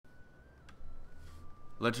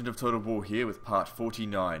Legend of Total War here with part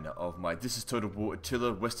 49 of my This is Total War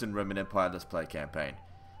Attila Western Roman Empire Let's Play campaign.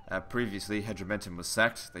 Previously, Hadrimentum was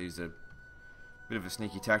sacked. They used a bit of a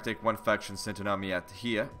sneaky tactic. One faction sent an army out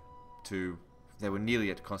here to... They were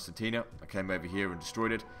nearly at Constantina. I came over here and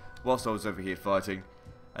destroyed it. Whilst I was over here fighting,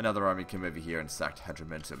 another army came over here and sacked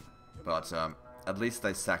Hadrimentum. But at least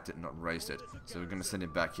they sacked it and not razed it. So we're going to send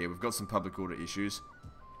him back here. We've got some public order issues,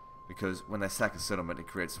 because when they sack a settlement, it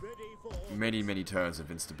creates many turns of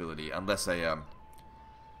instability, unless a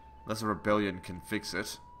rebellion can fix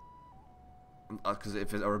it. Because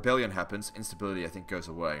if a rebellion happens, instability I think goes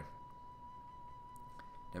away.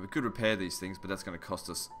 Now we could repair these things, but that's going to cost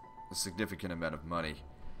us a significant amount of money,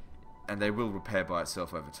 and they will repair by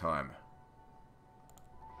itself over time.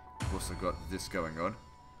 We've also got this going on.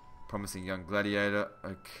 Promising young gladiator.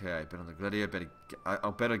 Okay, bet on the gladiator.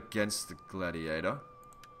 I'll bet against the gladiator,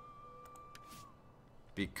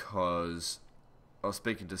 because I was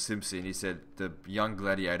speaking to Simpson and he said the young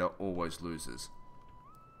gladiator always loses.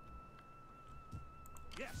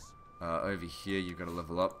 Yes. Over here you've got to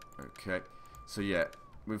level up. Okay, so yeah,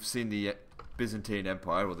 we've seen the Byzantine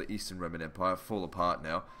Empire, or the Eastern Roman Empire, fall apart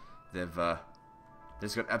now. They've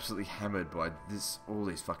just got absolutely hammered by all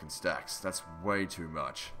these fucking stacks. That's way too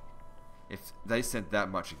much. If they sent that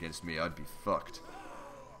much against me, I'd be fucked.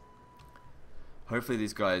 Hopefully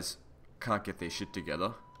these guys can't get their shit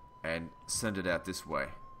together and send it out this way,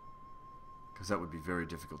 because that would be very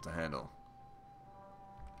difficult to handle.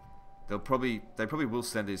 They probably will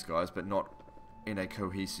send these guys, but not in a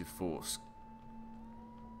cohesive force.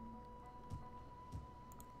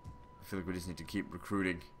 I feel like we just need to keep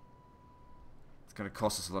recruiting. It's going to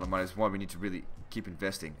cost us a lot of money. That's why we need to really keep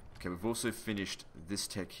investing. Okay, we've also finished this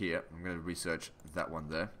tech here. I'm going to research that one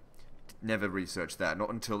there. Never research that, not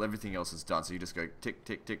until everything else is done. So you just go tick,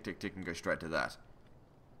 tick, tick, tick, tick, and go straight to that.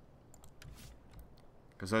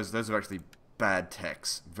 Because those are actually bad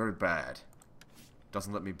techs, very bad.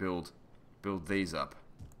 Doesn't let me build these up.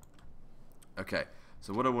 Okay,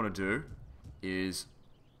 so what I want to do is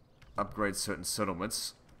upgrade certain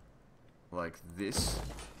settlements, like this.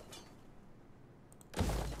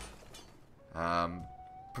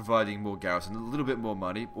 Providing more garrison, a little bit more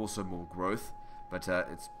money, also more growth. But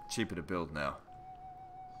it's cheaper to build now.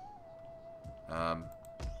 I'll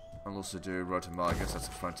also do Rotomargus, that's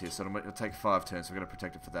a frontier settlement. It'll take 5 turns, so we're going to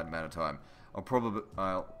protect it for that amount of time. I'll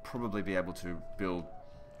probably be able to build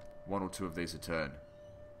 1 or 2 of these a turn.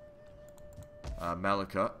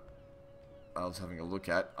 Malika, I was having a look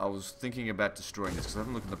at. I was thinking about destroying this, because I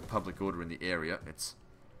haven't looked at the public order in the area. It's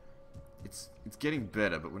getting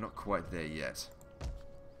better, but we're not quite there yet.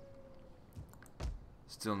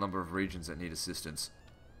 Still a number of regions that need assistance.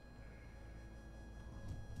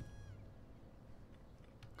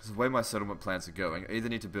 Because the way my settlement plans are going, I either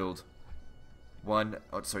need to build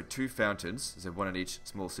 2 fountains, so 1 in each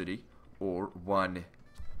small city, or 1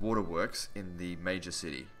 waterworks in the major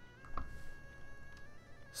city.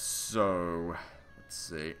 So, let's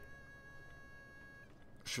see.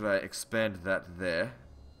 Should I expand that there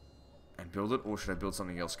and build it, or should I build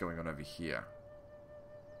something else going on over here?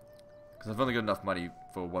 Because I've only got enough money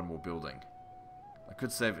for 1 more building. I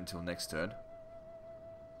could save it until next turn.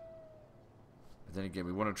 But then again,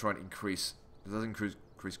 we want to try and increase... Does that increase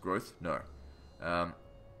growth? No. How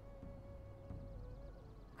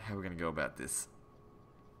are we going to go about this?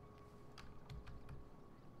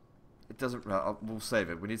 It doesn't... we'll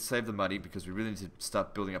save it. We need to save the money because we really need to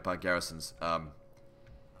start building up our garrisons.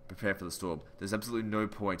 Prepare for the storm. There's absolutely no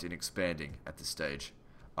point in expanding at this stage.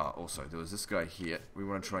 Also, there was this guy here. We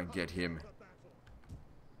want to try and get him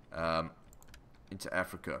into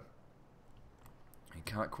Africa. He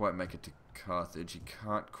can't quite make it to Carthage. He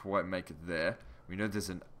can't quite make it there. We know there's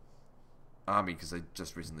an army because they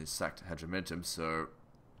just recently sacked Hadrimentum, so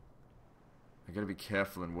I gotta be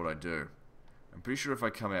careful in what I do. I'm pretty sure if I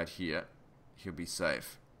come out here, he'll be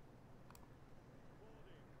safe.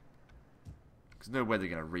 There's no way they're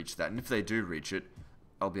gonna reach that, and if they do reach it,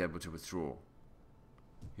 I'll be able to withdraw.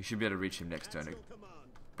 You should be able to reach him next turn.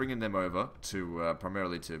 Bringing them over to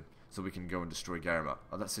primarily so we can go and destroy Garima.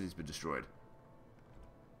 Oh, that city's been destroyed.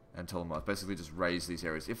 And Ptolemais. Basically just raise these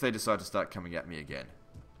areas if they decide to start coming at me again.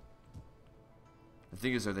 The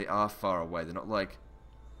thing is though, they are far away. They're not like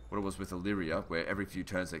what it was with Illyria, where every few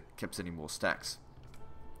turns they kept sending more stacks.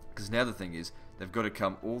 Because now the thing is, they've got to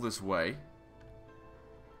come all this way,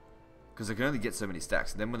 because they can only get so many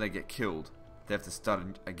stacks, and then when they get killed, they have to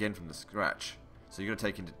start again from the scratch. So you've got to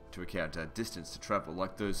take into account distance to travel,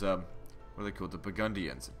 like those, what are they called, the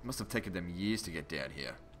Burgundians. It must have taken them years to get down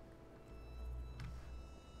here.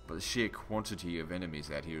 But the sheer quantity of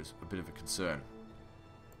enemies out here is a bit of a concern.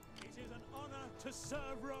 To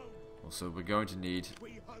serve Rome. Also, we're going to need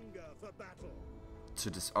We hunger for battle.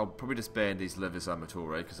 to I'll probably disband these Levis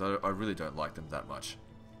Armatore because I really don't like them that much.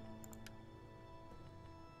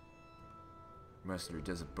 Mercenary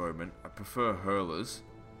Desert Bowmen. I prefer hurlers.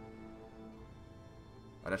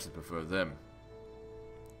 I'd actually prefer them.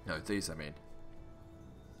 No, these I mean.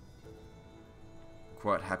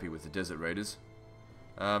 Quite happy with the Desert Raiders.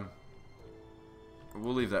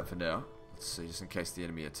 We'll leave that for now. Let's see, just in case the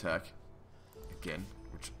enemy attack again,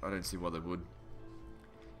 which I don't see why they would.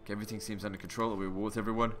 Okay, everything seems under control. Are we at war with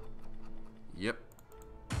everyone? Yep.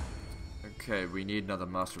 Okay, we need another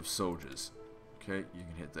Master of Soldiers. Okay, you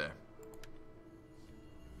can hit there.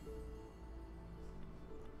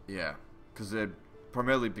 Yeah, because they're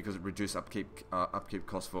primarily because it reduced upkeep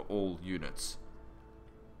costs for all units.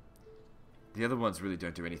 The other ones really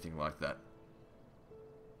don't do anything like that.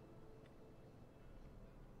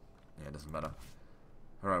 Yeah, it doesn't matter.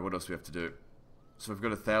 Alright, what else do we have to do? So we've got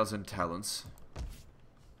 1,000 talents.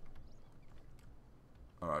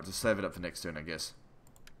 Alright, just save it up for next turn, I guess.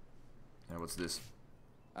 Now, what's this?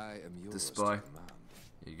 I am yours. The spy. To command.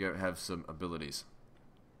 Here you go, have some abilities.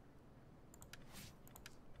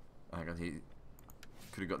 Hang on, he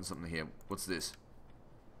could have gotten something here. What's this?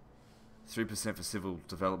 3% for civil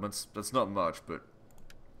developments. That's not much, but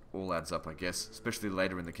all adds up, I guess. Especially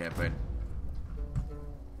later in the campaign.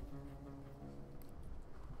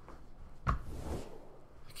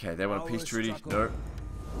 Okay, they want a peace treaty. No.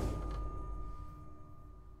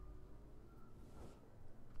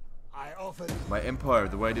 I offer. My empire,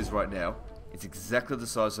 the way it is right now, it's exactly the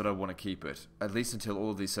size that I want to keep it. At least until all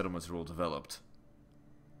of these settlements are all developed.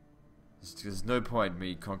 There's no point in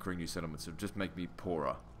me conquering new settlements. It would just make me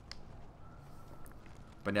poorer.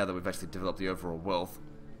 But now that we've actually developed the overall wealth,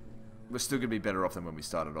 we're still going to be better off than when we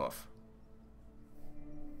started off.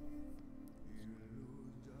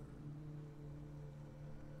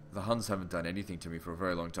 The Huns haven't done anything to me for a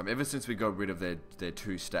very long time. Ever since we got rid of their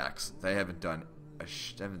 2 stacks, they haven't done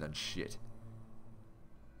shit.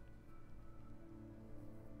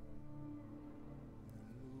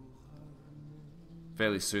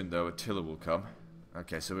 Fairly soon, though, Attila will come.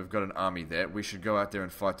 Okay, so we've got an army there. We should go out there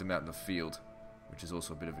and fight them out in the field, which is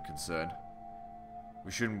also a bit of a concern.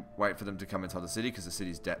 We shouldn't wait for them to come inside the city, because the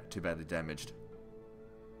city's too badly damaged.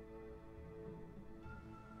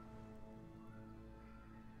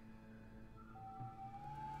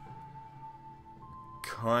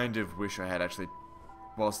 Kind of wish I had actually,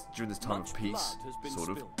 whilst during this time of peace, sort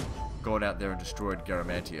of, gone out there and destroyed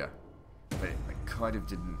Garamantia. But I kind of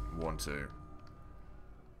didn't want to.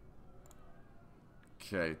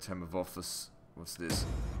 Okay, term of office. What's this?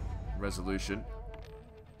 Resolution.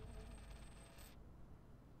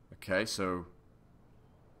 Okay, so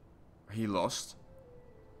he lost.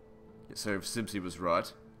 So Simpsy was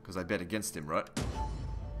right, because I bet against him, right?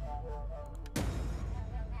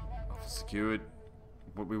 Office secured.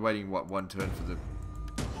 We're waiting, what, 1 turn for the...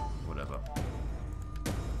 whatever.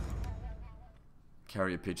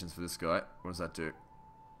 Carrier pigeons for this guy. What does that do?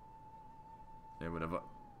 Yeah, whatever.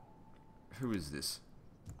 Who is this?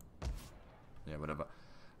 Yeah, whatever.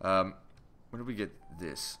 When did we get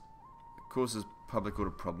this? It causes public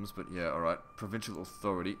order problems, but yeah, alright. Provincial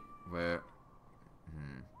authority, where...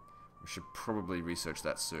 we should probably research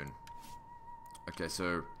that soon. Okay,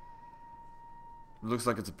 so... looks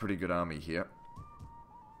like it's a pretty good army here.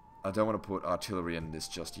 I don't want to put artillery in this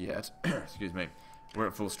just yet. Excuse me. We're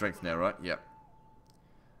at full strength now, right? Yep.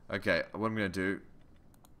 Okay, what I'm going to do...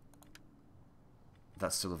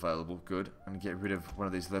 that's still available. Good. I'm going to get rid of one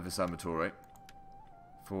of these Levis Armatore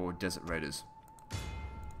for Desert Raiders.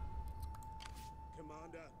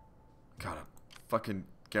 Commander. God, fucking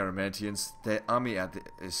Garamantians. Their army out there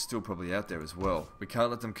is still probably out there as well. We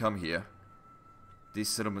can't let them come here. These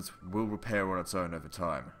settlements will repair on its own over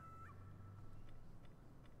time.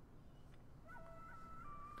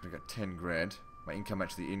 I got 10 grand. My income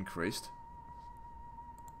actually increased.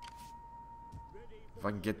 If I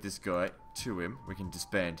can get this guy to him, we can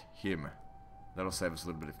disband him. That'll save us a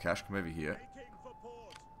little bit of cash. Come over here.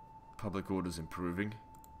 Public order's improving.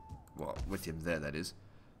 Well, with him there, that is.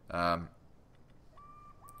 Also,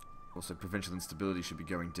 provincial instability should be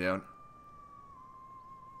going down.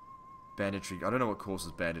 Banditry. I don't know what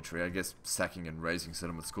causes banditry. I guess sacking and raising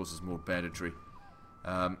settlements causes more banditry.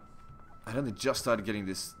 I only just started getting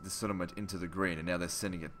this settlement into the green, and now they're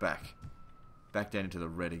sending it back. Back down into the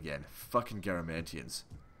red again. Fucking Garamantians.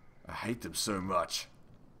 I hate them so much.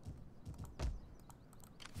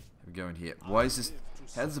 We're going here. Why is this...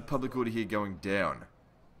 how's the public order here going down?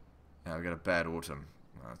 Now we've got a bad autumn.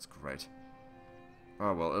 Oh, that's great.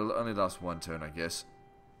 Oh well, it'll only last 1 turn, I guess.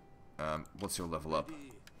 What's your level up?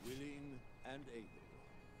 and able.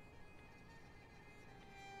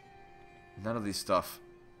 None of this stuff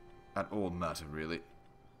at all matter, really.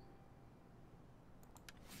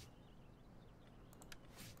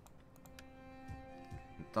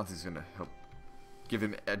 Nothing's going to help give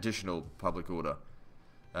him additional public order.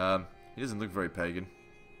 He doesn't look very pagan.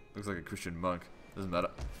 Looks like a Christian monk. Doesn't matter.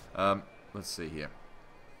 Let's see here.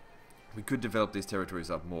 We could develop these territories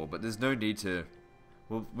up more, but there's no need to...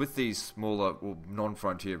 Well, with these smaller, well,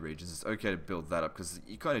 non-frontier regions, it's okay to build that up, because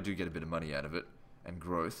you kind of do get a bit of money out of it, and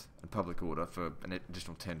growth, and public order for an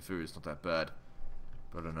additional 10 food. It's not that bad.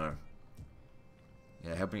 But I don't know.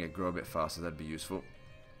 Yeah, helping it grow a bit faster, that'd be useful.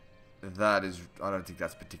 That is... I don't think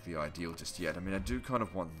that's particularly ideal just yet. I mean, I do kind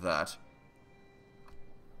of want that.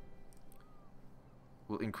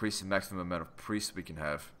 We'll increase the maximum amount of priests we can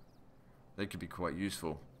have. They could be quite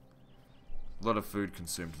useful. A lot of food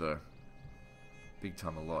consumed, though. Big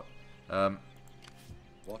time a lot.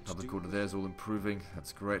 Public order there is all improving.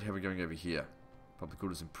 That's great. How are we going over here? Public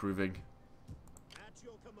order is improving. At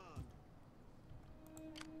your command.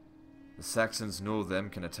 The Saxons, nor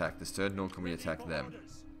them can attack this turn, nor can we attack them.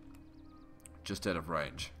 Orders. Just out of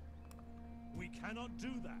range. We cannot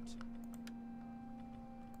do that.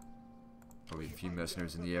 Probably a few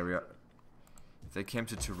mercenaries in the area. If they came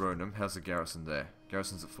to Tironum, how's the garrison there?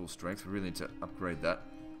 Garrison's at full strength. We really need to upgrade that.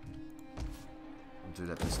 I'll do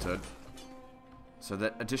that this turn. So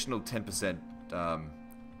that additional 10%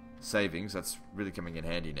 savings, that's really coming in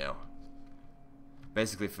handy now.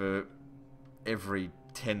 Basically, for every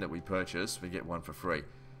 10 that we purchase, we get one for free.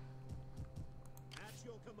 At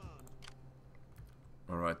your command.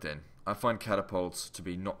 Alright then. I find catapults to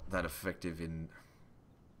be not that effective in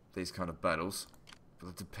these kind of battles. But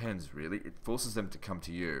it depends, really. It forces them to come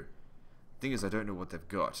to you. Thing is, I don't know what they've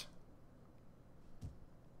got.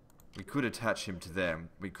 We could attach him to them.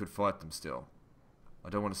 We could fight them still. I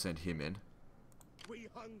don't want to send him in. We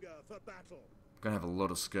hunger for battle. We're going to have a lot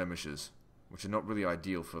of skirmishes, which are not really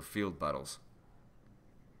ideal for field battles.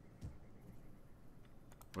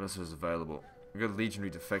 What else is available? We've got legionary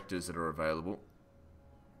defectors that are available.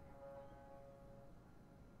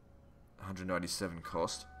 197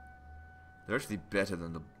 cost. They're actually better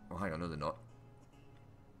than the... Oh, hang on, no they're not.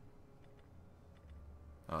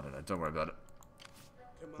 I don't know, don't worry about it.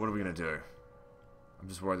 What are we going to do? I'm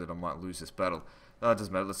just worried that I might lose this battle. Oh, it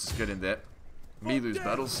doesn't matter, let's just get in there. Me lose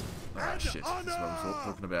battles? Ah, shit, that's what I'm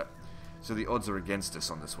talking about. So the odds are against us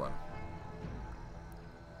on this one.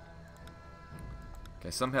 Okay,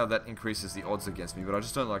 somehow that increases the odds against me, but I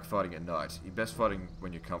just don't like fighting at night. You're best fighting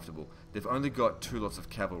when you're comfortable. They've only got 2 lots of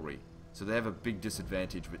cavalry, so they have a big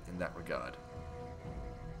disadvantage in that regard.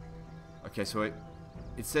 Okay, so it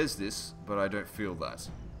says this, but I don't feel that.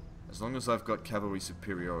 As long as I've got cavalry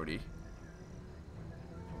superiority,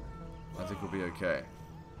 I think we'll be okay.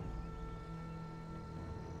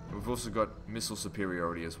 We've also got missile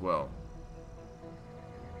superiority as well.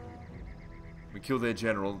 We kill their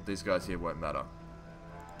general, these guys here won't matter.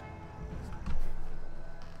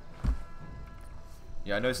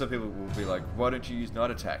 Yeah, I know some people will be like, why don't you use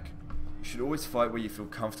night attack? You should always fight where you feel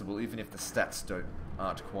comfortable, even if the stats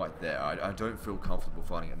aren't quite there. I don't feel comfortable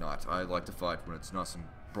fighting at night. I like to fight when it's nice and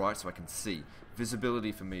bright so I can see.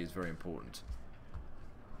 Visibility for me is very important.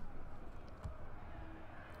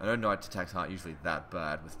 I know night attacks aren't usually that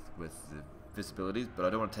bad with the visibilities, but I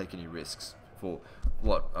don't want to take any risks for,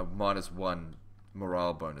 what, a -1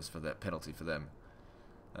 morale bonus for that penalty for them.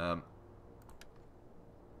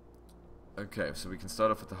 Okay, so we can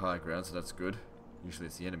start off with the high ground, so that's good. Usually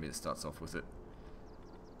it's the enemy that starts off with it.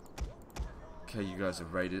 Okay, you guys are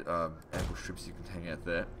raided, ambush troops, you can hang out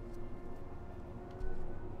there.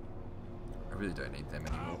 I really don't need them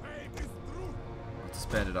anymore. I'll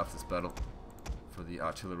disband it after this battle for the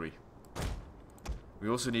artillery. We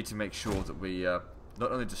also need to make sure that we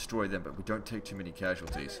not only destroy them, but we don't take too many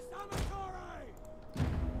casualties.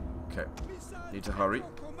 Okay, need to hurry.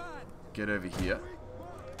 Get over here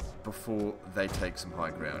before they take some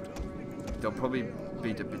high ground. They'll probably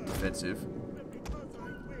be a bit defensive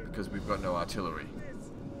because we've got no artillery.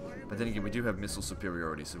 But then again, we do have missile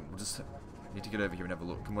superiority, so we'll just need to get over here and have a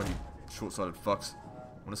look. Come on, you short-sighted fucks.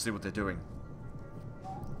 I want to see what they're doing.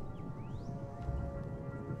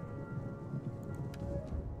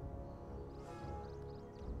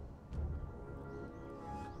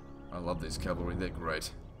 I love these cavalry, they're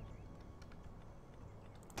great.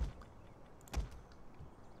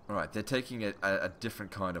 Alright, they're taking a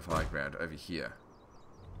different kind of high ground over here.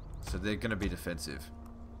 So they're going to be defensive.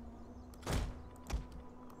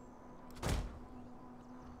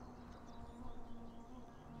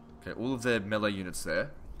 Okay, all of their melee units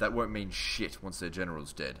there. That won't mean shit once their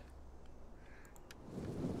general's dead.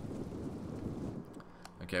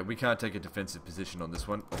 Okay, we can't take a defensive position on this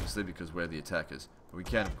one, obviously, because we're the attackers. But we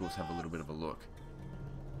can, of course, have a little bit of a look.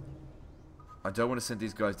 I don't want to send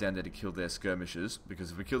these guys down there to kill their skirmishers,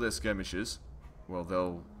 because if we kill their skirmishers, well,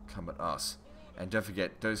 they'll come at us. And don't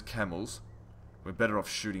forget, those camels, we're better off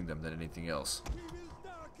shooting them than anything else.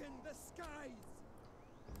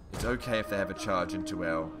 It's okay if they have a charge into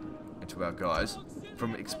our guys.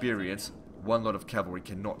 From experience, one lot of cavalry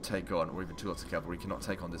cannot take on, or even two lots of cavalry cannot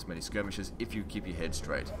take on this many skirmishers if you keep your head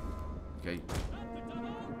straight. Okay?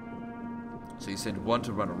 So you send one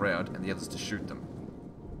to run around and the others to shoot them.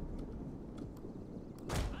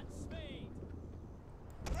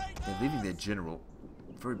 They're leaving their general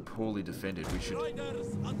very poorly defended. We should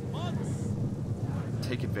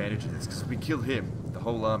take advantage of this, because if we kill him, the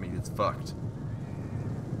whole army is fucked.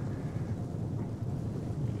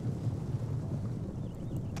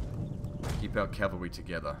 Keep our cavalry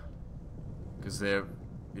together, because they're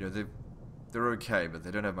okay, but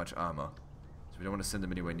they don't have much armor, so we don't want to send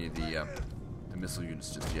them anywhere near the missile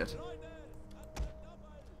units just yet.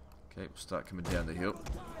 Okay, we'll start coming down the hill.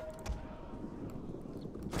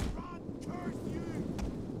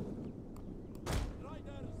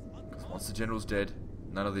 Once the general's dead,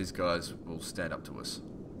 none of these guys will stand up to us.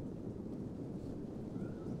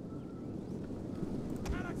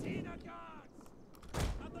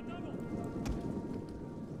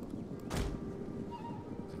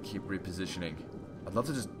 Keep repositioning. I'd love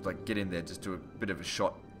to just like get in there, just do a bit of a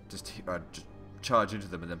shot, just charge into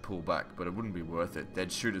them and then pull back, but it wouldn't be worth it.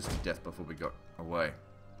 They'd shoot us to death before we got away.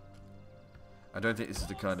 I don't think this is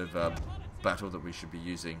the kind of battle that we should be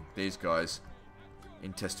using these guys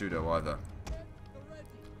in Testudo either,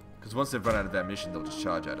 because once they've run out of ammunition, they'll just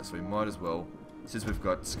charge at us. So we might as well, since we've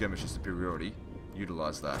got skirmisher superiority,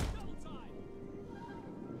 utilize that.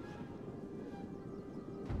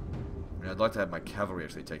 I mean, I'd like to have my cavalry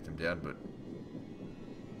actually take them down, but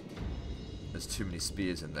there's too many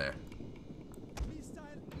spears in there.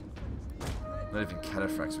 Not even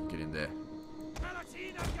cataphracts would get in there.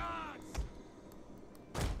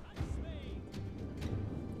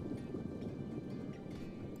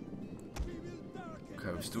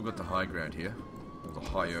 Okay, we've still got the high ground here, or the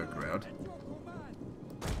higher ground.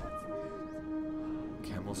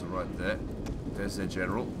 Camels are right there. There's their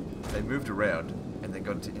general. They moved around and they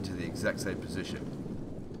got into the exact same position.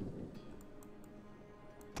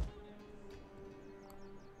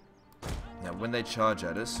 Now when they charge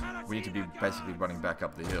at us, we need to be basically running back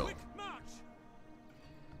up the hill.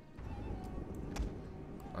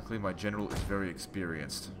 Luckily my general is very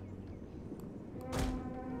experienced.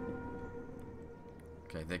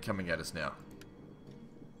 Okay, they're coming at us now.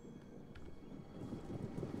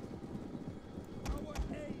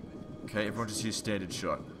 Okay, everyone just use standard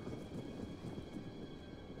shot.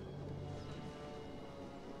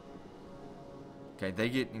 Okay, they're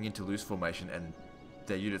getting into loose formation and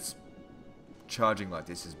their units charging like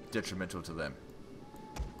this is detrimental to them.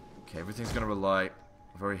 Okay, everything's going to rely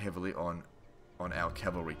very heavily on our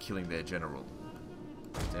cavalry killing their general.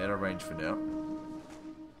 Stay out of range for now.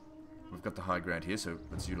 We've got the high ground here, so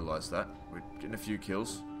let's utilize that. We're getting a few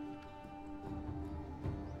kills.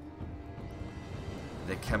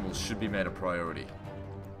 Their camels should be made a priority.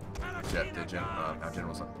 Yeah, our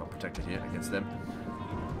general's not protected here against them.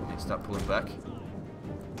 We need to start pulling back.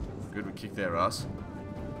 Good, we kick their ass.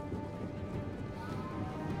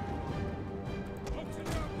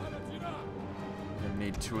 Gonna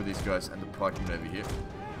need two of these guys and the pikemen over here.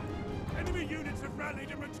 Enemy units have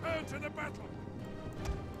rallied and returned to the battle.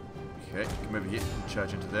 Okay, come over here,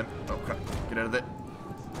 charge into them. Oh crap, get out of there.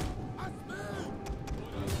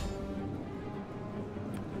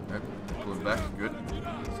 Nope, pulling back, good,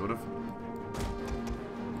 sort of.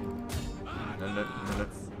 No.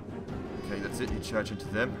 Okay, that's it, you charge into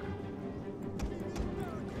them.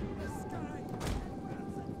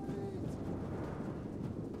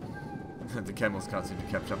 The camels can't seem to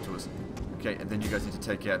catch up to us. Okay, and then you guys need to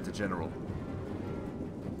take out the general.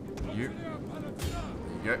 There you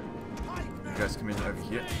go. You guys come in over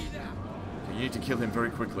here. Okay, you need to kill him very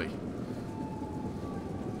quickly.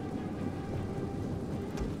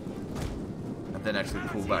 And then actually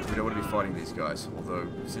pull back. We don't want to be fighting these guys. Although,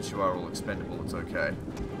 since you are all expendable, it's okay.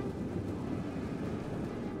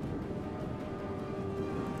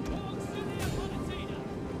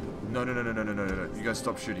 No. You guys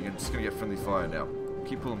stop shooting. You're just going to get friendly fire now.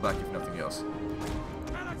 Keep pulling back if nothing else.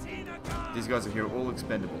 These guys are here all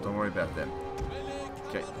expendable. Don't worry about them.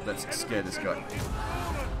 Okay, let's scare this guy.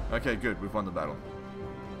 Okay, good. We've won the battle.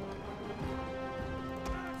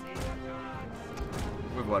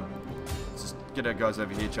 We've won. Let's just get our guys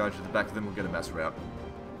over here, charge to the back of them, we'll get a mass rout.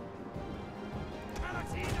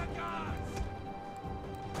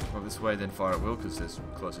 Come this way, then fire at will, because they're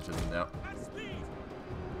closer to them now.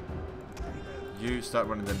 You start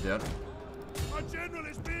running them down. Our general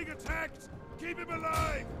is being attacked! Keep him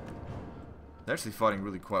alive! They're actually fighting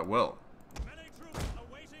really quite well. Melee troops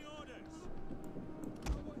awaiting orders!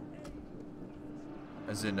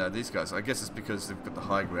 As in, these guys. I guess it's because they've got the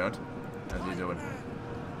high ground. How's he doing?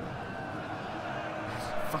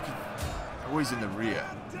 Fucking always in the rear.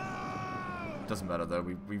 Doesn't matter though,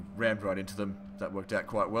 we rammed right into them. That worked out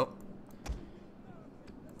quite well.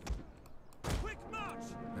 Quick march!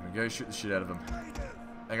 There we go, shoot the shit out of them.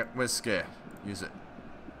 Hang on, where's Scare? Use it.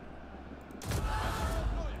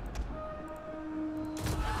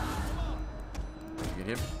 Get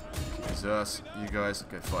him. Kick his ass. You guys,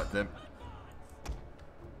 go fight them.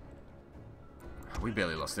 We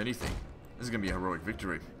barely lost anything. This is going to be a heroic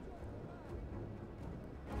victory.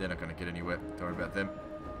 They're not going to get anywhere. Don't worry about them.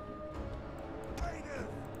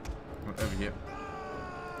 Over here.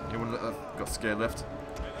 Anyone got Scare left?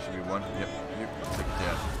 Should be one. Yep. You take it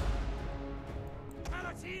down.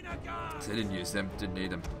 So I didn't use them. Didn't need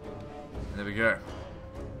them. And there we go.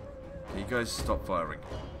 Okay, you guys stop firing.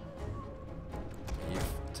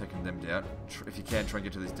 You've taken them down. If you can, try and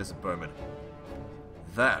get to these desert bowmen.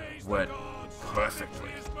 That went perfectly.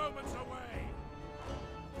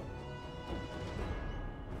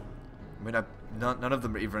 I mean, none of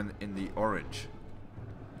them are even in the orange.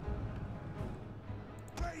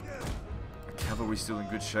 Cavalry's still in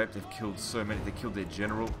good shape. They've killed so many. They killed their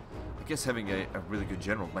general. I guess having a really good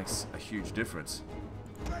general makes a huge difference.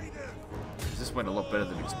 This went a lot better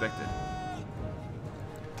than expected.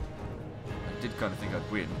 I did kind of think I'd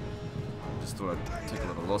win. Just thought I'd take a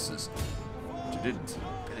lot of losses. Which I didn't.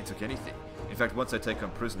 I barely took anything. In fact, once I take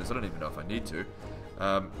on prisoners, I don't even know if I need to.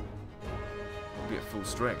 Be at full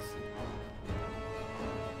strength.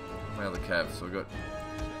 My other cav, so I got...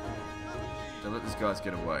 Don't let these guys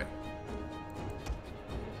get away.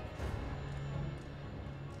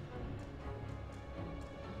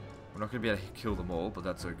 We're not going to be able to kill them all, but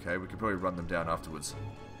that's okay. We could probably run them down afterwards.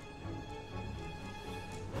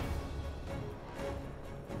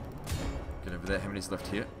 Get over there. How many's left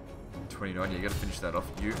here? 29. Yeah, you got to finish that off.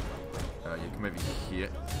 You come over here.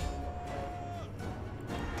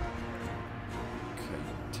 Okay,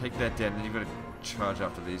 take that down, then you've got to charge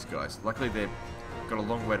after these guys. Luckily, they've got a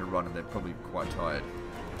long way to run, and they're probably quite tired.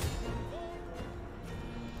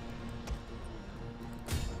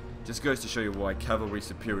 Just goes to show you why cavalry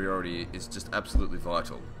superiority is just absolutely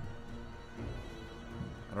vital.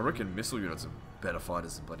 And I reckon missile units are better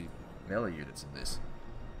fighters than bloody melee units in this.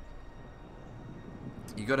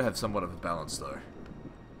 You got to have somewhat of a balance, though.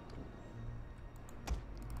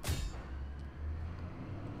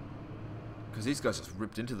 Because these guys just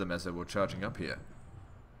ripped into them as they were charging up here.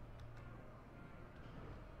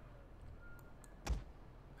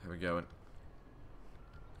 How we going?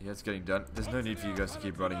 Yeah, it's getting done. There's no need for you guys to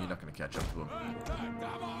keep running. You're not going to catch up to them.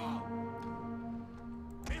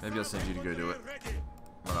 Maybe I'll send you to go do it.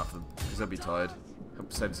 Run after them, because they'll be tired.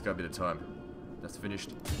 Help save this guy a bit of time. That's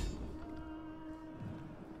finished.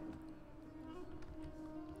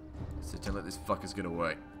 So don't let these fuckers get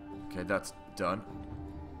away. Okay, that's done.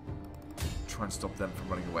 Try and stop them from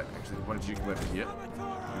running away. Actually, why don't you come over here?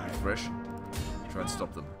 Refresh. Try and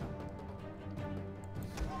stop them.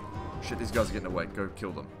 Shit, these guys are getting away. Go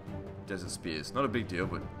kill them. Desert Spears. Not a big deal,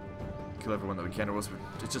 but kill everyone that we can, or else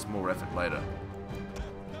it's just more effort later.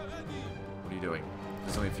 What are you doing?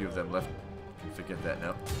 There's only a few of them left. Forget that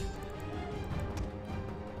now.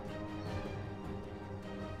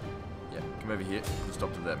 Yeah, come over here. Put a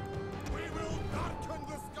stop to them.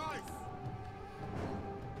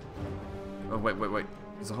 Oh, wait.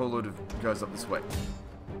 There's a whole load of guys up this way.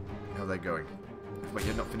 How are they going? Wait,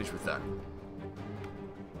 you're not finished with that.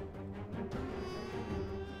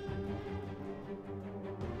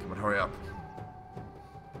 Come on, hurry up.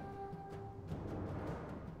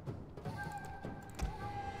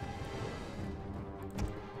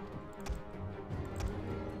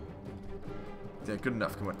 Yeah, good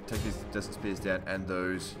enough. Come on, take these Desert Spears down and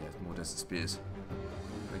those... Yeah, more Desert Spears.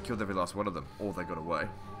 They killed every last one of them, or they got away.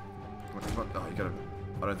 Come on. Oh, you gotta...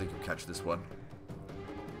 I don't think you'll catch this one.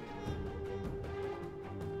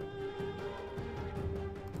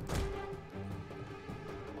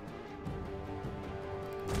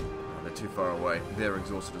 Oh, they're too far away. They're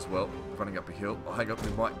exhausted as well. Running up a hill. Oh, hang on.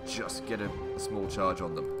 We might just get a small charge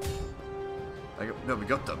on them. Hang on. No, we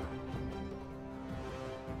got them.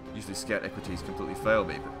 Usually scout equities completely fail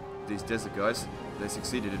me, but these desert guys, they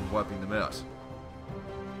succeeded in wiping them out.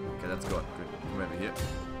 Okay, that's gone. Good. Come over here.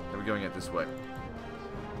 And we're going out this way.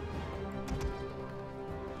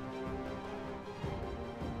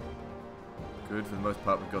 Good, for the most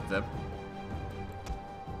part we got them.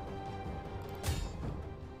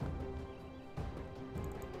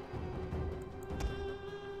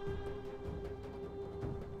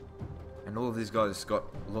 And all of these guys got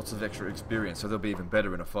lots of extra experience, so they'll be even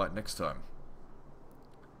better in a fight next time.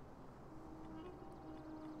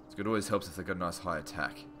 It always helps if they've got a nice high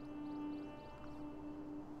attack.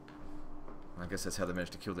 I guess that's how they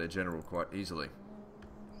managed to kill their general quite easily.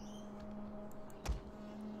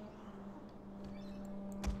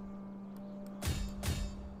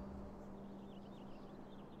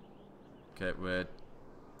 Okay, we're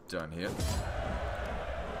done here.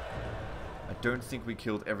 I don't think we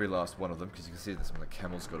killed every last one of them, because you can see that some of the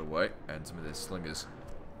camels got away, and some of their slingers.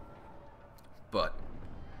 But,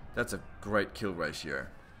 that's a great kill ratio.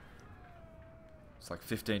 It's like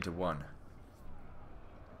 15 to 1.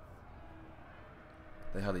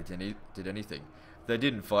 They hardly did anything. They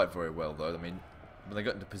didn't fight very well, though. I mean, when they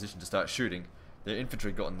got into position to start shooting, their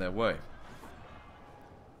infantry got in their way.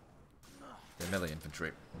 Their melee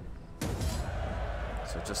infantry.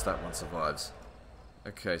 So just that one survives.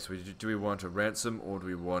 Okay, so do we want a ransom, or do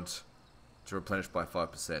we want to replenish by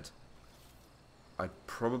 5%? I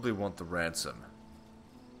probably want the ransom.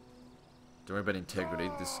 Don't worry about integrity.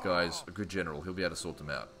 This guy's a good general. He'll be able to sort them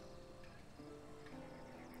out.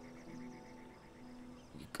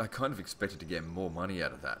 I kind of expected to get more money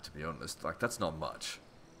out of that, to be honest. Like, that's not much.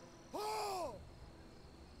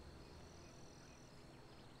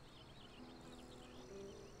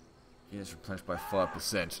 Units replenished by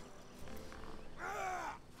 5%.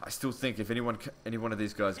 I still think if any one of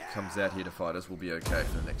these guys comes out here to fight us, we'll be okay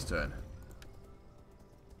for the next turn.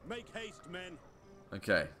 Make haste, men.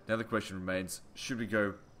 Okay, now the question remains, should we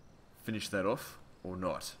go finish that off or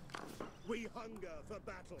not? We hunger for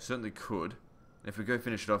battle. Certainly could. And if we go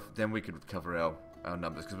finish it off, then we could cover our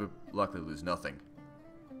numbers, because we're likely to lose nothing.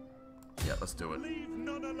 Yeah, let's do it. Leave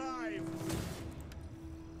none alive.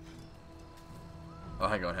 Oh,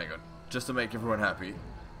 hang on. Just to make everyone happy.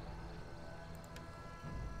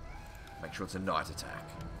 Make sure it's a night attack.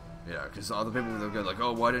 You know, because other people will go like,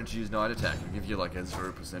 oh, why don't you use night attack? We'll give you like a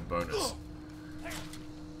 0% bonus.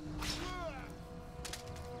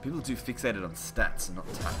 People do fixated on stats and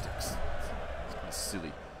not tactics. It's kind of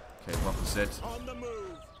silly. Okay, 1%. On the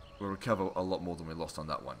move. We'll recover a lot more than we lost on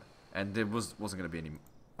that one. And there wasn't going to be any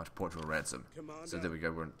much point to a ransom. Commander. So there we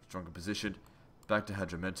go, we're in a stronger position. Back to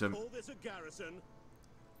Hadromentum. Call this a garrison.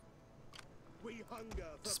 We hunger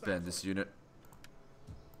for Spend this unit.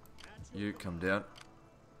 You come down.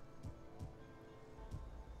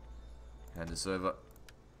 Hand this over.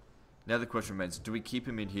 Now the question remains, do we keep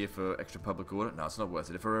him in here for extra public order? No, it's not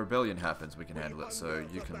worth it. If a rebellion happens, we can handle it, so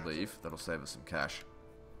you can leave. That'll save us some cash.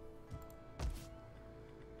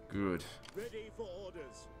 Good. Ready for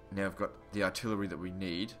orders. Now I've got the artillery that we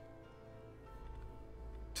need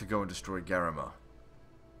to go and destroy Garama.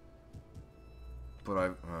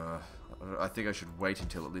 But I think I should wait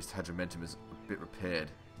until at least Hadromentum is a bit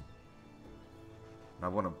repaired. And I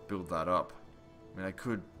want to build that up. I mean, I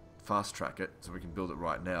could fast track it so we can build it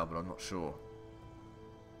right now, but I'm not sure.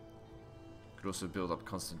 Could also build up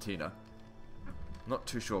Constantina. Not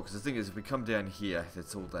too sure, because the thing is, if we come down here,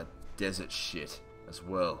 it's all that desert shit as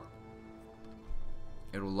well.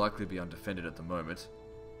 It will likely be undefended at the moment.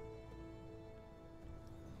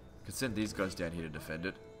 Could send these guys down here to defend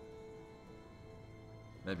it.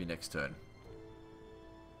 Maybe next turn.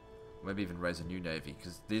 Maybe even raise a new navy,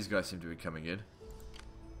 because these guys seem to be coming in.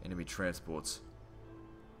 Enemy transports.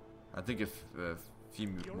 I think if a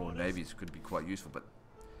few more navies could be quite useful, but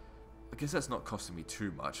I guess that's not costing me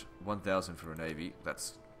too much. 1,000 for a navy,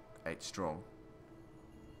 that's 8 strong.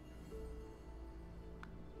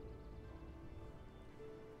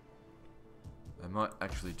 I might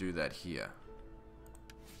actually do that here.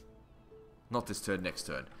 Not this turn, next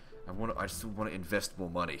turn. I still want to invest more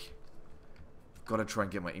money. I've got to try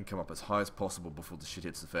and get my income up as high as possible before the shit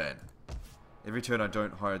hits the fan. Every turn I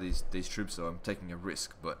don't hire these troops, so I'm taking a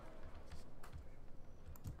risk, but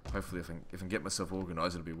hopefully if I can get myself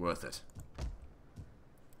organised, it'll be worth it.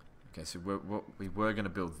 Okay, so we were going to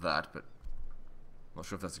build that, but I'm not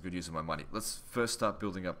sure if that's a good use of my money. Let's first start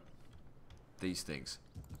building up these things.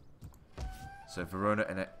 So Verona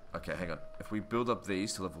and... Okay, hang on. If we build up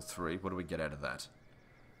these to level 3, what do we get out of that?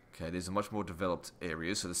 Okay, these are much more developed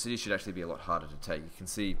areas, so the city should actually be a lot harder to take. You can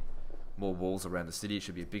see more walls around the city. It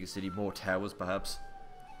should be a bigger city, more towers perhaps,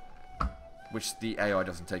 which the AI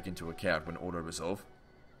doesn't take into account when auto-resolve.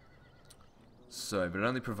 So, but it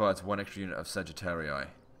only provides 1 extra unit of Sagittarii. A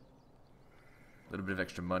little bit of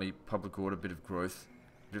extra money, public order, bit of growth,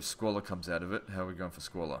 bit of squalor comes out of it. How are we going for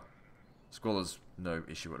squalor? Squalor's no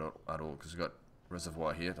issue at all, because we've got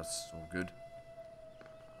reservoir here, that's all good.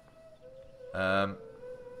 Wasn't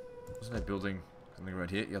I building something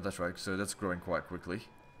around here? Yeah, that's right. So that's growing quite quickly.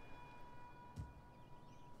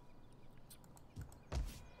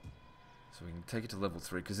 So we can take it to level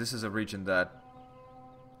 3, because this is a region that...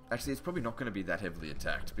 Actually, it's probably not going to be that heavily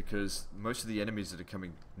attacked, because most of the enemies that are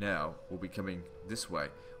coming now will be coming this way.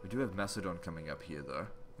 We do have Macedon coming up here, though.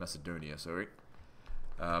 Macedonia, sorry.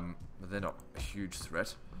 But they're not a huge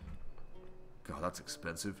threat. God, that's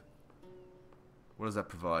expensive. What does that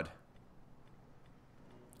provide?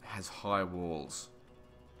 It has high walls.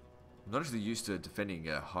 I'm not actually used to defending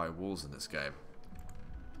high walls in this game.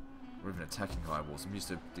 Or even attacking high walls. I'm used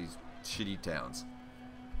to these shitty towns.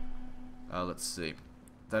 Let's see.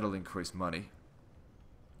 That'll increase money.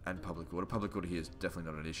 And public order. Public order here is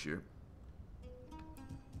definitely not an issue.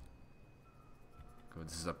 Good,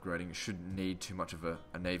 this is upgrading. It shouldn't need too much of a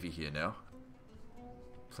navy here now.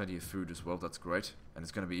 Plenty of food as well, that's great. And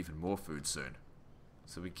it's going to be even more food soon.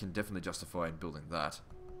 So we can definitely justify in building that.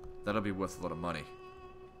 That'll be worth a lot of money.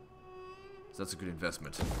 So that's a good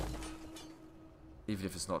investment. Even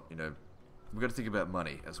if it's not, you know... We've got to think about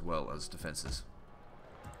money as well as defenses.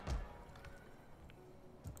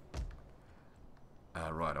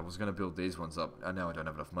 Right, I was going to build these ones up. Now I don't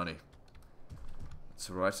have enough money. That's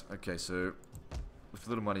alright. Okay, so... With a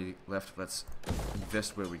little money left, let's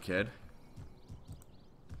invest where we can.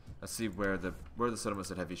 Let's see where the settlements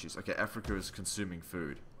that have issues. Okay, Africa is consuming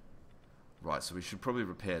food. Right, so we should probably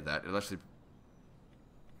repair that. It'll actually...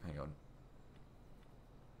 Hang on.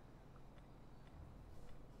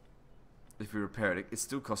 If we repair it, it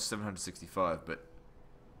still costs 765, but...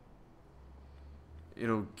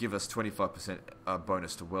 It'll give us 25%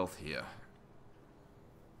 bonus to wealth here.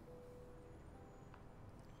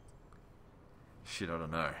 Shit, I don't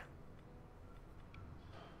know.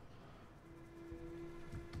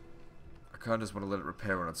 I kinda just want to let it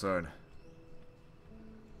repair on its own.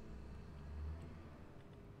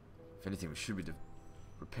 If anything, we should be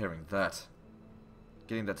repairing that.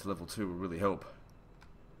 Getting that to level 2 will really help.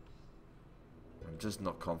 I'm just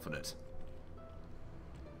not confident.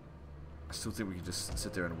 I still think we can just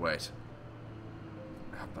sit there and wait.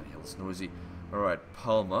 Ah, bloody hell, it's noisy. Alright,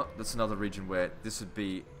 Palma. That's another region where this would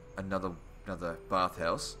be another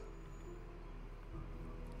bathhouse.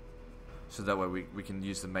 So that way we can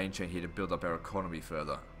use the main chain here to build up our economy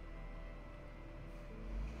further.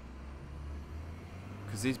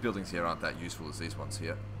 Because these buildings here aren't that useful as these ones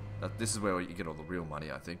here. This is where you get all the real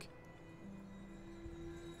money, I think.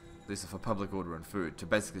 These are for public order and food, to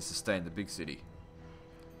basically sustain the big city.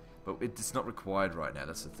 But it's not required right now,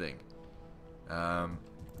 that's the thing.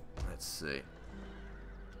 Let's see.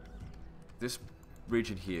 This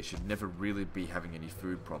region here should never really be having any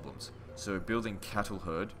food problems. So building cattle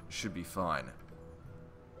herd should be fine.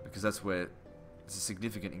 Because that's where there's a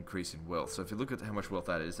significant increase in wealth. So if you look at how much wealth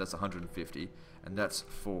that is, that's 150, and that's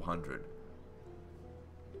 400.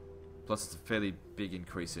 Plus it's a fairly big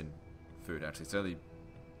increase in food, actually. It's only...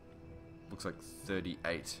 looks like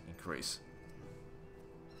 38 increase.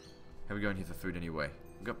 How are we going here for food anyway?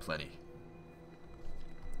 We've got plenty.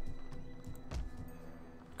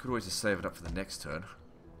 Could always just save it up for the next turn.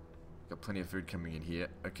 Got plenty of food coming in here.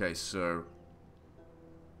 Okay, so...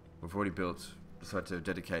 We've already decided to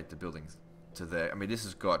dedicate the buildings to there. I mean, this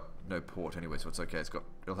has got no port anyway, so it's okay.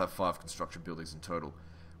 It'll have 5 construction buildings in total.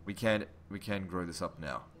 We can grow this up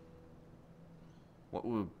now. What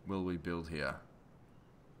will we build here?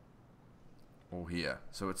 Or here.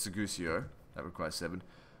 So it's Segusio. That requires 7.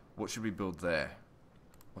 What should we build there?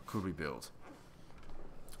 What could we build?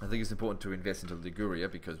 I think it's important to invest into Liguria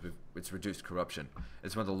because it's reduced corruption.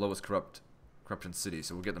 It's one of the lowest corruption cities,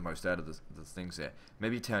 so we'll get the most out of the things there.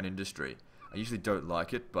 Maybe town industry. I usually don't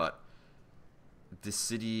like it, but this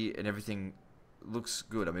city and everything looks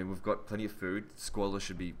good. I mean, we've got plenty of food. Squalor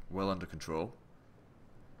should be well under control.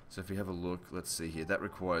 So if we have a look, let's see here. That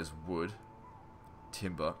requires wood,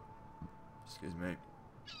 timber. Excuse me.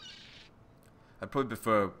 I'd probably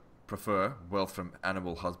prefer wealth from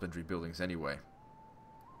animal husbandry buildings anyway.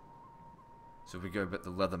 So if we go about the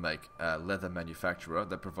leather manufacturer,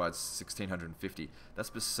 that provides 1650. That's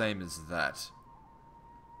the same as that.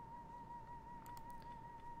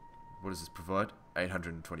 What does this provide?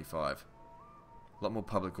 825. A lot more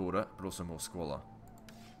public order, but also more squalor.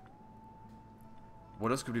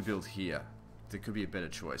 What else could we build here? There could be a better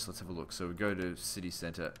choice. Let's have a look. So we go to city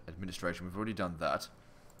center administration. We've already done that.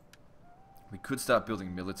 We could start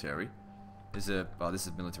building military. This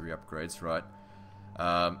is military upgrades, right?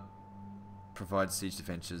 Provide siege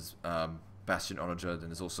defenses, bastion onager. Then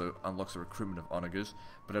there's also unlocks the recruitment of onagers.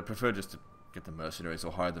 But I'd prefer just to get the mercenaries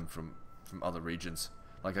or hire them from other regions.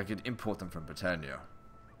 Like I could import them from Britannia.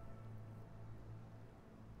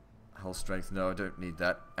 Hull strength, no, I don't need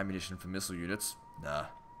that. Ammunition for missile units, nah.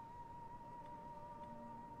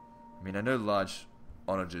 I mean, I know large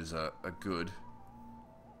onagers are good.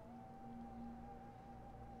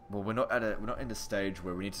 Well, we're not in a stage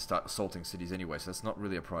where we need to start assaulting cities anyway, so that's not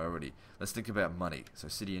really a priority. Let's think about money. So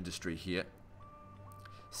city industry here.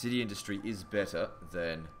 City industry is better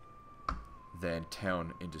than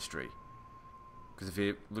town industry. Because if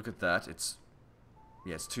you look at that, it's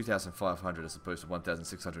 2,500 as opposed to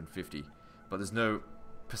 1,650. But there's no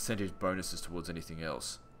percentage bonuses towards anything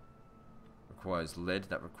else. Requires lead,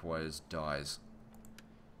 that requires dyes.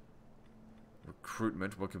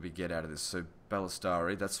 Recruitment, what can we get out of this? So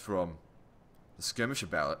Ballistari, that's from the skirmisher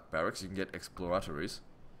barracks. You can get exploratories.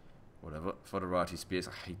 Whatever. Foderati spears,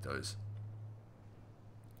 I hate those.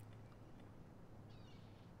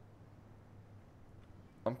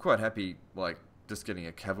 I'm quite happy, like, just getting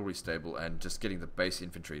a cavalry stable and just getting the base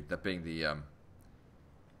infantry. That being the, I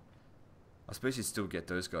suppose you still get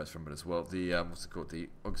those guys from it as well. The, what's it called? The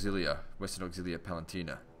Auxilia, Western Auxilia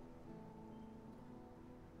Palantina.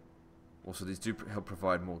 Also, these do help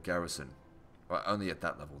provide more garrison. Well, only at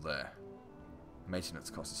that level there.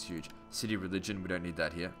 Maintenance cost is huge. City religion, we don't need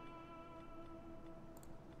that here.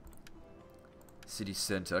 City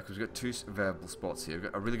centre, because we've got two available spots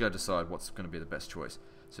here. I really got to decide what's going to be the best choice.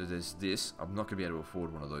 So there's this. I'm not going to be able to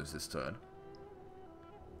afford one of those this turn.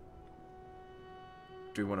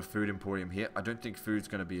 Do we want a food emporium here? I don't think food's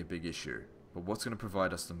going to be a big issue. But what's going to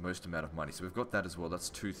provide us the most amount of money? So we've got that as well. That's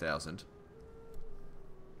 2,000.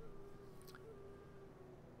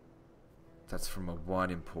 That's from a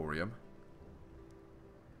wine emporium.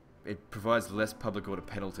 It provides less public order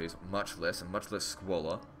penalties, much less, and much less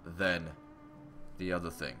squalor than the other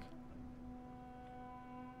thing.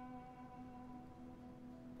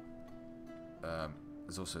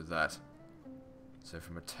 There's also that. So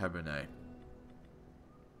from a tabernet.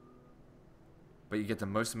 But you get the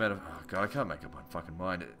most amount of... Oh god, I can't make up my fucking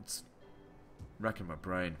mind. It's racking my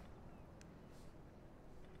brain.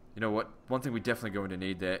 You know what? One thing we're definitely going to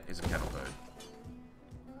need there is a cattle herd.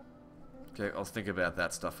 Okay, I'll think about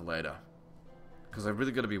that stuff for later. Because I've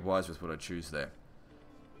really got to be wise with what I choose there.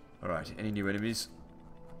 Alright, any new enemies?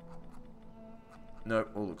 No,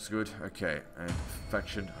 all looks good. Okay, and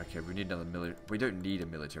faction. Okay, we need another military... We don't need a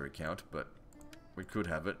military count, but we could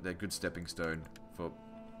have it. They're good stepping stone for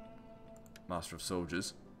Master of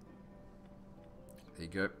Soldiers. There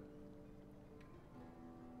you go.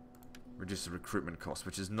 Reduce the recruitment cost,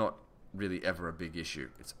 which is not really ever a big issue.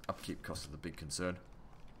 It's upkeep cost of the big concern.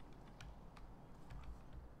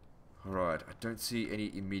 Alright, I don't see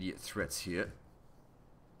any immediate threats here.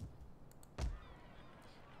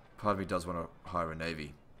 Part of me does want to hire a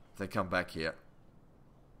navy. If they come back here.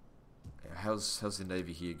 How's the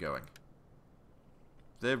navy here going?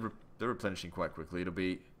 They're replenishing quite quickly. It'll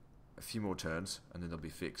be a few more turns, and then they'll be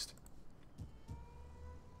fixed.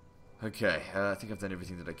 Okay, I think I've done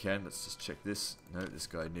everything that I can. Let's just check this. No, this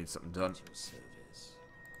guy needs something done.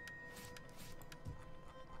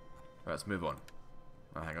 Alright, let's move on.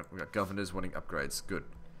 Oh, hang on. We've got governors wanting upgrades. Good.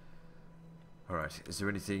 Alright, is there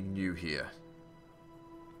anything new here?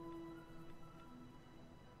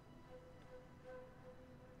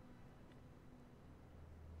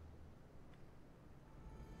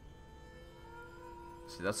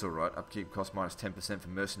 See, that's alright. Upkeep cost minus 10% for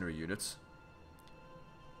mercenary units.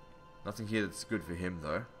 Nothing here that's good for him,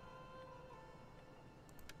 though.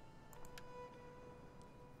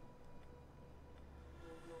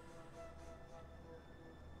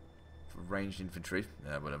 For ranged infantry.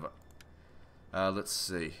 Yeah, whatever. Let's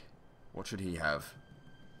see. What should he have?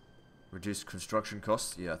 Reduced construction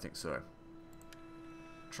costs? Yeah, I think so.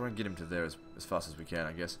 Try and get him to there as fast as we can,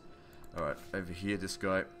 I guess. Alright, over here, this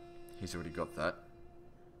guy. He's already got that.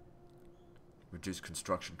 Reduce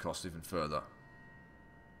construction costs even further.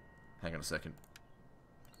 Hang on a second.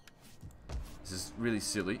 This is really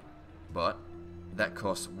silly, but that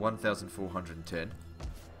costs 1,410.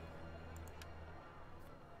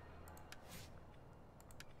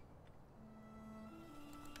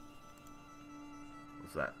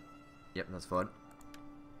 What's that? Yep, that's fine.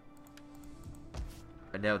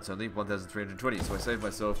 And now it's only 1,320, so I saved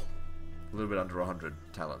myself a little bit under 100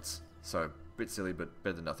 talents. So, a bit silly, but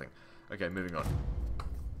better than nothing. Okay, moving on.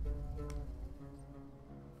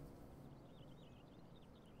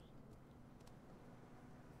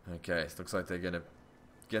 Okay, it looks like they're gonna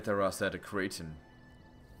get their ass out of Crete and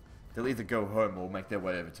they'll either go home or make their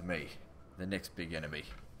way over to me, the next big enemy.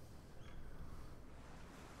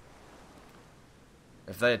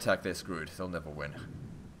 If they attack, they're screwed. They'll never win.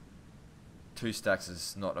 2 stacks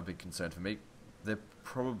is not a big concern for me. They're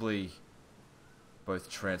probably both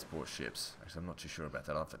transport ships. Actually, I'm not too sure about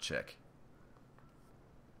that. I'll have to check.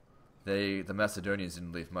 The Macedonians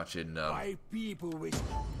didn't leave much in My people wish.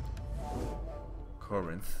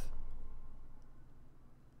 Corinth.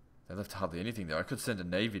 They left hardly anything there. I could send a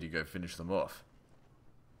navy to go finish them off.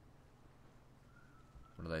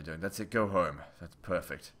 What are they doing? That's it. Go home. That's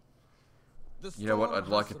perfect. You know what? I'd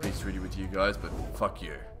like a peace treaty with you guys, but fuck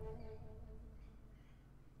you.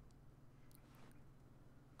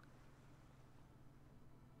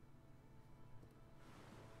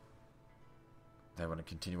 They want to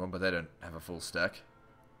continue on, but they don't have a full stack.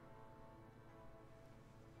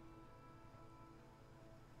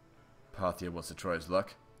 Parthia wants to try his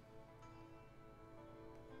luck.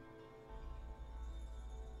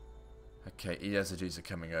 Okay, Iazyges are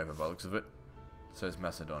coming over by the looks of it. So is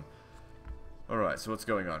Macedon. Alright, so what's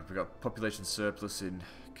going on? We've got population surplus in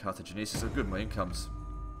Carthagenesis. So good, my income's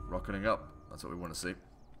rocketing up. That's what we want to see.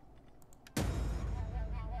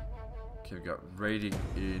 Okay, we've got raiding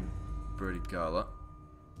in Gala.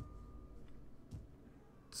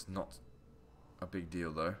 It's not a big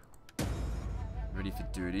deal though. Ready for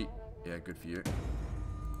duty. Yeah, good for you.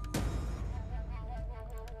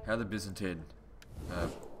 How are the Byzantines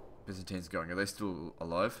going? Are they still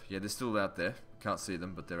alive? Yeah, they're still out there. Can't see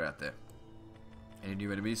them, but they're out there. Any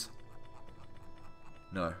new enemies?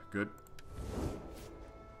 No, good.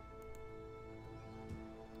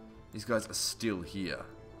 These guys are still here.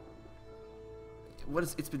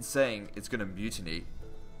 It's been saying it's going to mutiny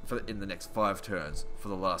in the next 5 turns for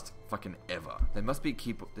the last fucking ever. They must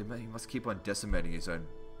keep on decimating his own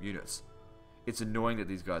units. It's annoying that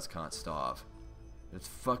these guys can't starve. It's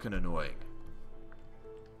fucking annoying.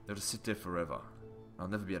 They'll just sit there forever. I'll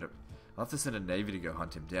never be able to. I'll have to send a navy to go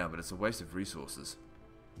hunt him down, but it's a waste of resources.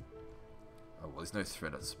 Oh well, there's no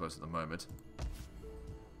threat, I suppose, at the moment.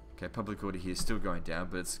 Okay, public order here is still going down,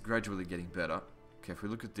 but it's gradually getting better. Okay, if we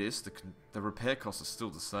look at this, the repair costs are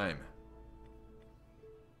still the same.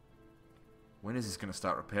 When is this going to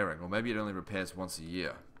start repairing? Or maybe it only repairs once a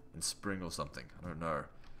year. In spring or something. I don't know.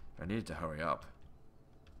 I need to hurry up.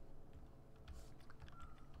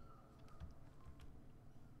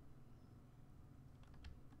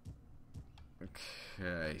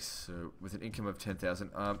 Okay, so with an income of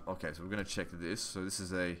 10,000, okay, so we're going to check this. So this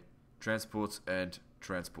is a transports and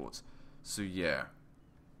transports. So yeah.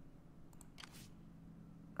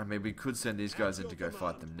 I mean, we could send these guys in to go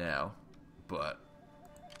fight them now, but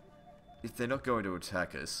if they're not going to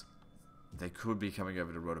attack us, they could be coming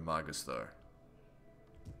over to Rhodomagus though.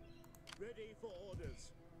 Ready for orders.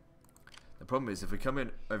 The problem is, if we come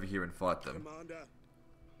in over here and fight them, Commander.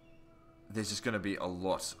 there's just going to be a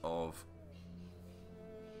lot of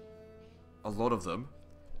them,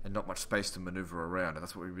 and not much space to maneuver around, and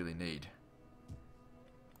that's what we really need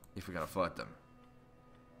if we're going to fight them.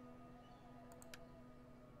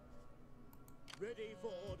 Ready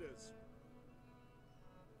for orders.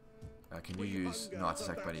 Can you use Night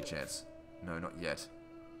Attack by any chance? No, not yet.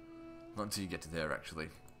 Not until you get to there, actually.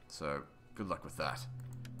 So, good luck with that.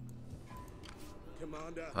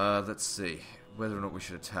 Commander. Let's see. Whether or not we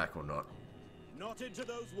should attack or not. Not into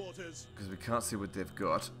those waters. Because we can't see what they've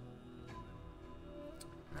got.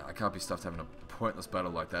 Now, I can't be stuffed having a pointless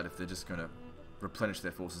battle like that if they're just going to replenish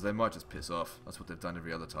their forces. They might just piss off. That's what they've done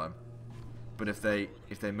every other time. But if they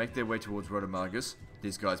make their way towards Rhodomagus,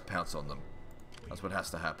 these guys pounce on them. That's what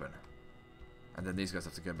has to happen. And then these guys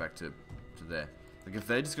have to go back to there. Like, if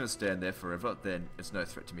they're just going to stand there forever, then it's no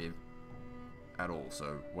threat to me at all,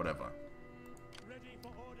 so whatever. Ready for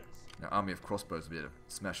orders. Now, Army of Crossbows will be able to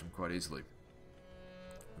smash them quite easily.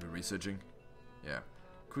 We're researching. Yeah.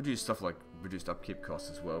 Could use stuff like reduced upkeep costs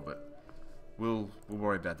as well, but we'll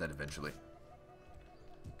worry about that eventually.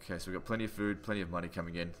 Okay, so we've got plenty of food, plenty of money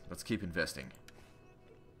coming in. Let's keep investing.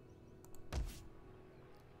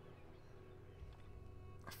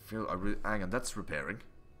 Hang on, that's repairing.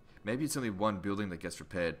 Maybe it's only one building that gets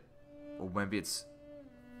repaired. Or maybe it's...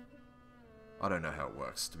 I don't know how it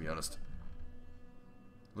works, to be honest.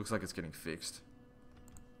 Looks like it's getting fixed.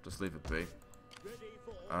 Just leave it be.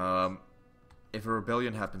 If a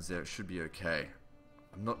rebellion happens there, it should be okay.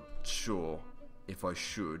 I'm not sure if I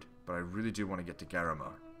should, but I really do want to get to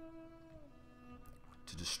Garama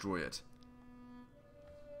to destroy it.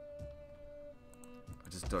 I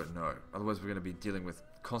just don't know. Otherwise we're going to be dealing with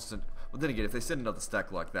constant... Well, then again, if they send another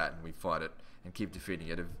stack like that and we fight it and keep defeating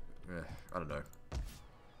it, I don't know.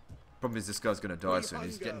 Problem is this guy's going to die soon.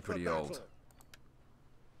 He's getting pretty old.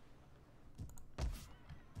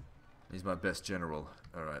 He's my best general.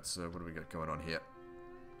 Alright, so what do we got going on here?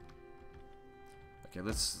 Okay,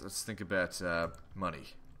 let's think about money.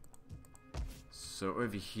 So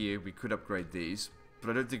over here, we could upgrade these. But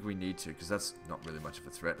I don't think we need to, because that's not really much of a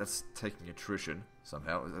threat. That's taking attrition,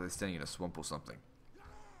 somehow. Are they standing in a swamp or something?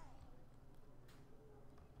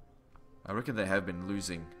 I reckon they have been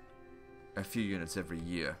losing a few units every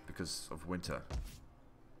year because of winter.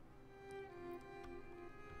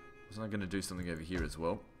 Wasn't I going to do something over here as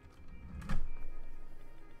well?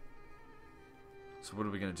 So what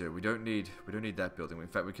are we going to do? We don't need that building. In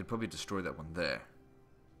fact, we could probably destroy that one there.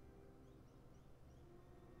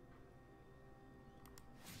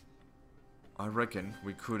 I reckon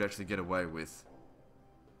we could actually get away with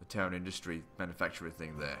the town industry manufacturer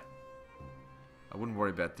thing there. I wouldn't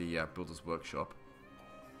worry about the builder's workshop.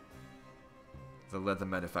 The leather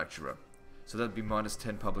manufacturer. So that'd be minus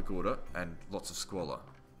 10 public order and lots of squalor.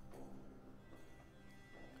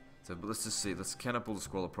 So but let's just see. Let's count up all the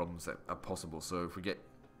squalor problems that are possible. So if we get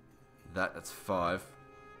that, that's 5.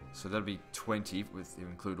 So that'd be 20 if you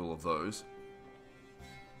include all of those.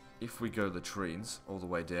 If we go latrines all the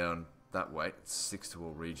way down that way, it's 6 to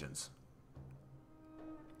all regions.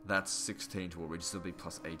 That's 16 to all regions, so it'll be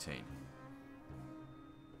plus 18.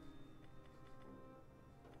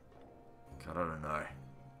 God, I don't know.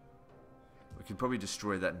 We could probably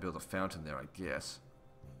destroy that and build a fountain there, I guess.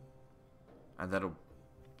 And that'll...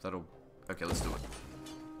 Okay, let's do it.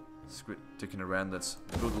 Let's quit dicking around, let's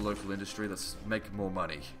build a local industry, let's make more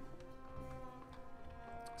money.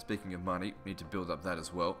 Speaking of money, we need to build up that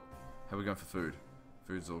as well. How are we going for food?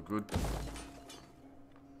 Food's all good.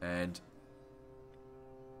 And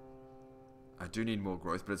I do need more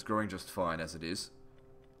growth, but it's growing just fine as it is.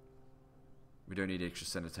 We don't need extra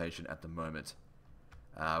sanitation at the moment.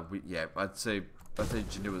 Yeah, I'd say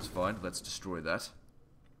G2A's fine. Let's destroy that.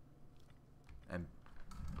 And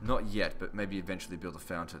not yet, but maybe eventually build a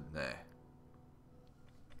fountain there.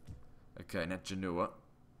 Okay, now G2A.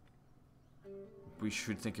 We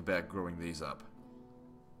should think about growing these up.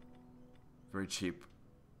 Very cheap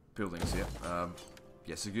buildings here.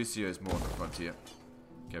 Yeah, Segusio is more on the frontier.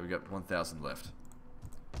 Okay, we got 1,000 left.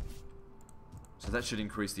 So that should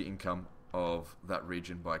increase the income of that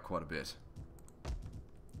region by quite a bit.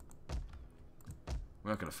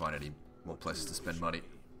 We're not going to find any more places to spend money.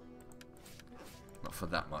 Not for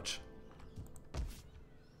that much.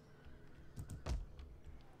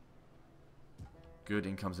 Good,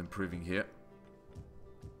 income's improving here.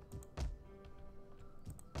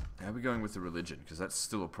 How are we going with the religion? Because that's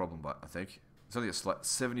still a problem, but I think. It's only a slight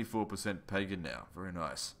 74% pagan now. Very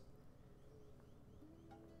nice.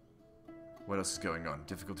 What else is going on?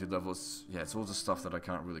 Difficulty levels? Yeah, it's all the stuff that I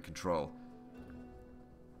can't really control.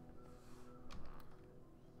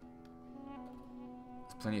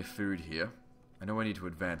 There's plenty of food here. I know I need to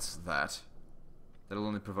advance that. That'll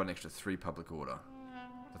only provide an extra 3 public order.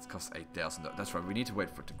 That's cost 8,000. That's right, we need to wait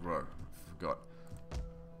for it to grow. I forgot.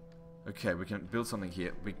 Okay, we can build something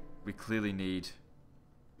here. We clearly need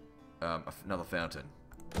another fountain.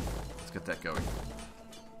 Let's get that going.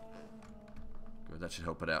 Good, that should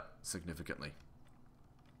help it out significantly.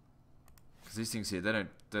 Because these things here, they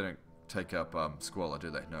don't take up squalor, do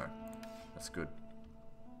they? No, that's good.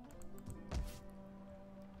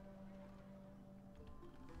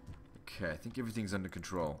 Okay, I think everything's under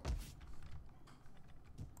control.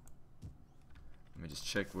 Let me just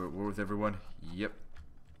check. We're at war with everyone. Yep.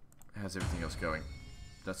 How's everything else going?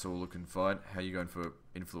 That's all looking fine. How are you going for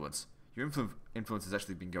influence? Your influence has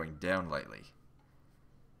actually been going down lately.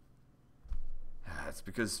 It's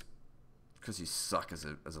because you suck as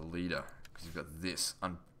a leader. Because you've got this.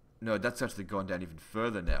 No, that's actually gone down even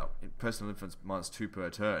further now. Personal influence -2 per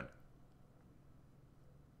turn.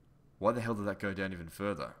 Why the hell did that go down even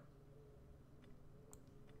further?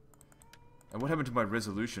 And what happened to my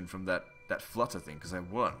resolution from that flutter thing? Because I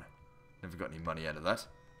won. Never got any money out of that.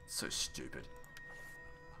 So stupid.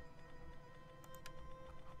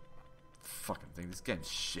 Fucking thing. This game's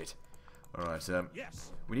shit. Alright,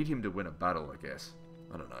 yes. We need him to win a battle, I guess.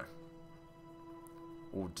 I don't know.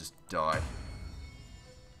 Or just die.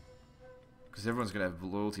 Because everyone's going to have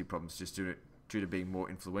loyalty problems just due to being more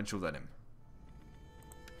influential than him.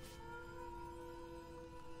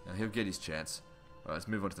 Now he'll get his chance. Alright, let's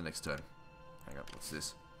move on to the next turn. Hang on, what's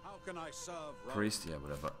this? How can I serve Priest? Yeah,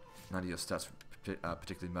 whatever. None of your stats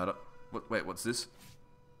particularly matter. Wait, what's this?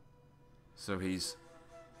 So he's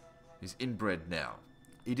inbred now.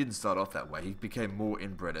 He didn't start off that way. He became more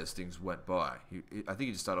inbred as things went by. I think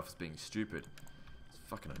he just started off as being stupid. It's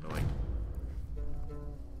fucking annoying.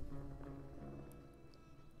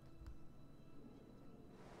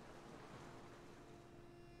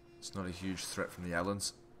 It's not a huge threat from the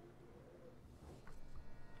Allens.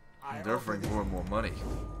 They're offering more and more money.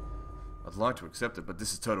 I'd like to accept it, but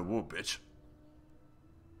this is total war, bitch.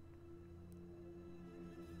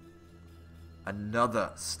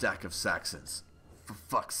 Another stack of Saxons. For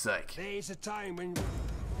fuck's sake. There's a time when...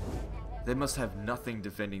 They must have nothing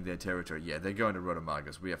defending their territory. Yeah, they're going to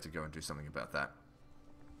Rodomagus. We have to go and do something about that.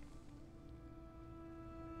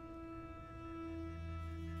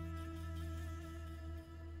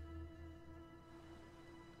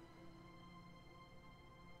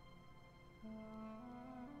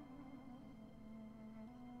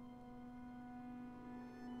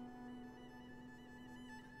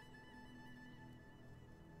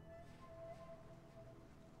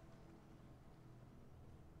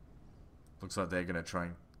 Looks like they're gonna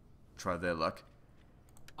try their luck.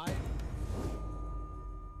 All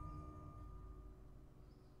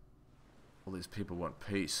these people want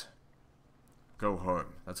peace. Go home.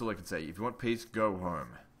 That's all I can say. If you want peace, go home.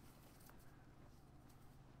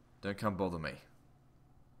 Don't come bother me.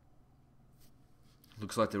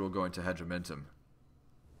 Looks like they're all going to Hadrimentum.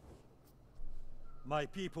 My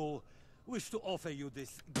people wish to offer you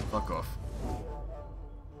this... Fuck off.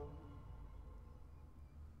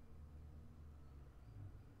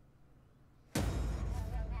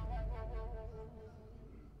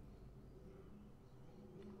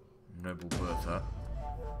 Noble birth, huh?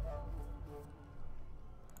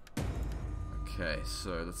 Okay,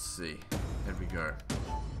 so let's see. Here we go.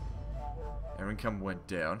 Our income went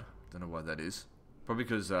down. Don't know why that is. Probably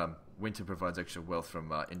because winter provides extra wealth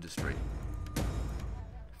from industry.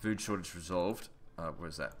 Food shortage resolved.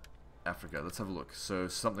 Where's that? Africa. Let's have a look. So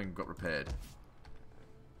something got repaired.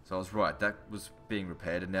 So I was right. That was being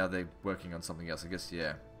repaired, and now they're working on something else. I guess,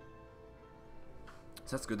 yeah.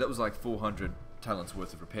 So that's good. That was like 400 talents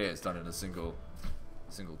worth of repairs done in a single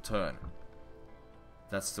turn.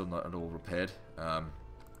 That's still not at all repaired. That's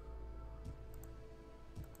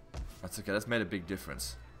okay. That's made a big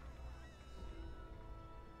difference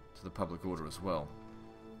to the public order as well.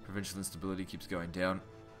 Provincial instability keeps going down.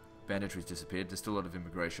 Banditry's disappeared. There's still a lot of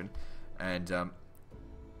immigration, and yeah,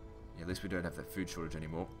 at least we don't have that food shortage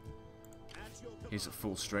anymore. He's at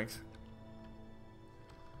full strength.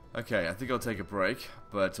 Okay, I think I'll take a break,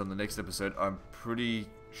 but on the next episode, I'm pretty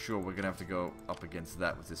sure we're going to have to go up against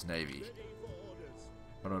that with this navy.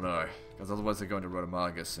 I don't know, because otherwise they're going to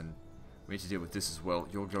Rodomagus, and we need to deal with this as well.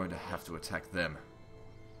 You're going to have to attack them.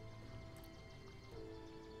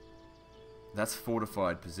 That's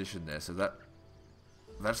fortified position there, so that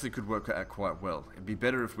actually could work out quite well. It'd be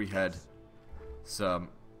better if we had some,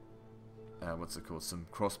 what's it called, some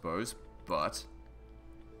crossbows, but...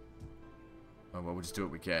 oh, well, we'll just do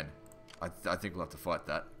what we can. I think we'll have to fight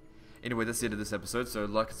that. Anyway, that's the end of this episode, so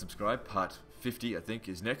like and subscribe. Part 50, I think,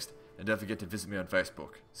 is next. And don't forget to visit me on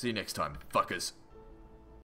Facebook. See you next time, fuckers.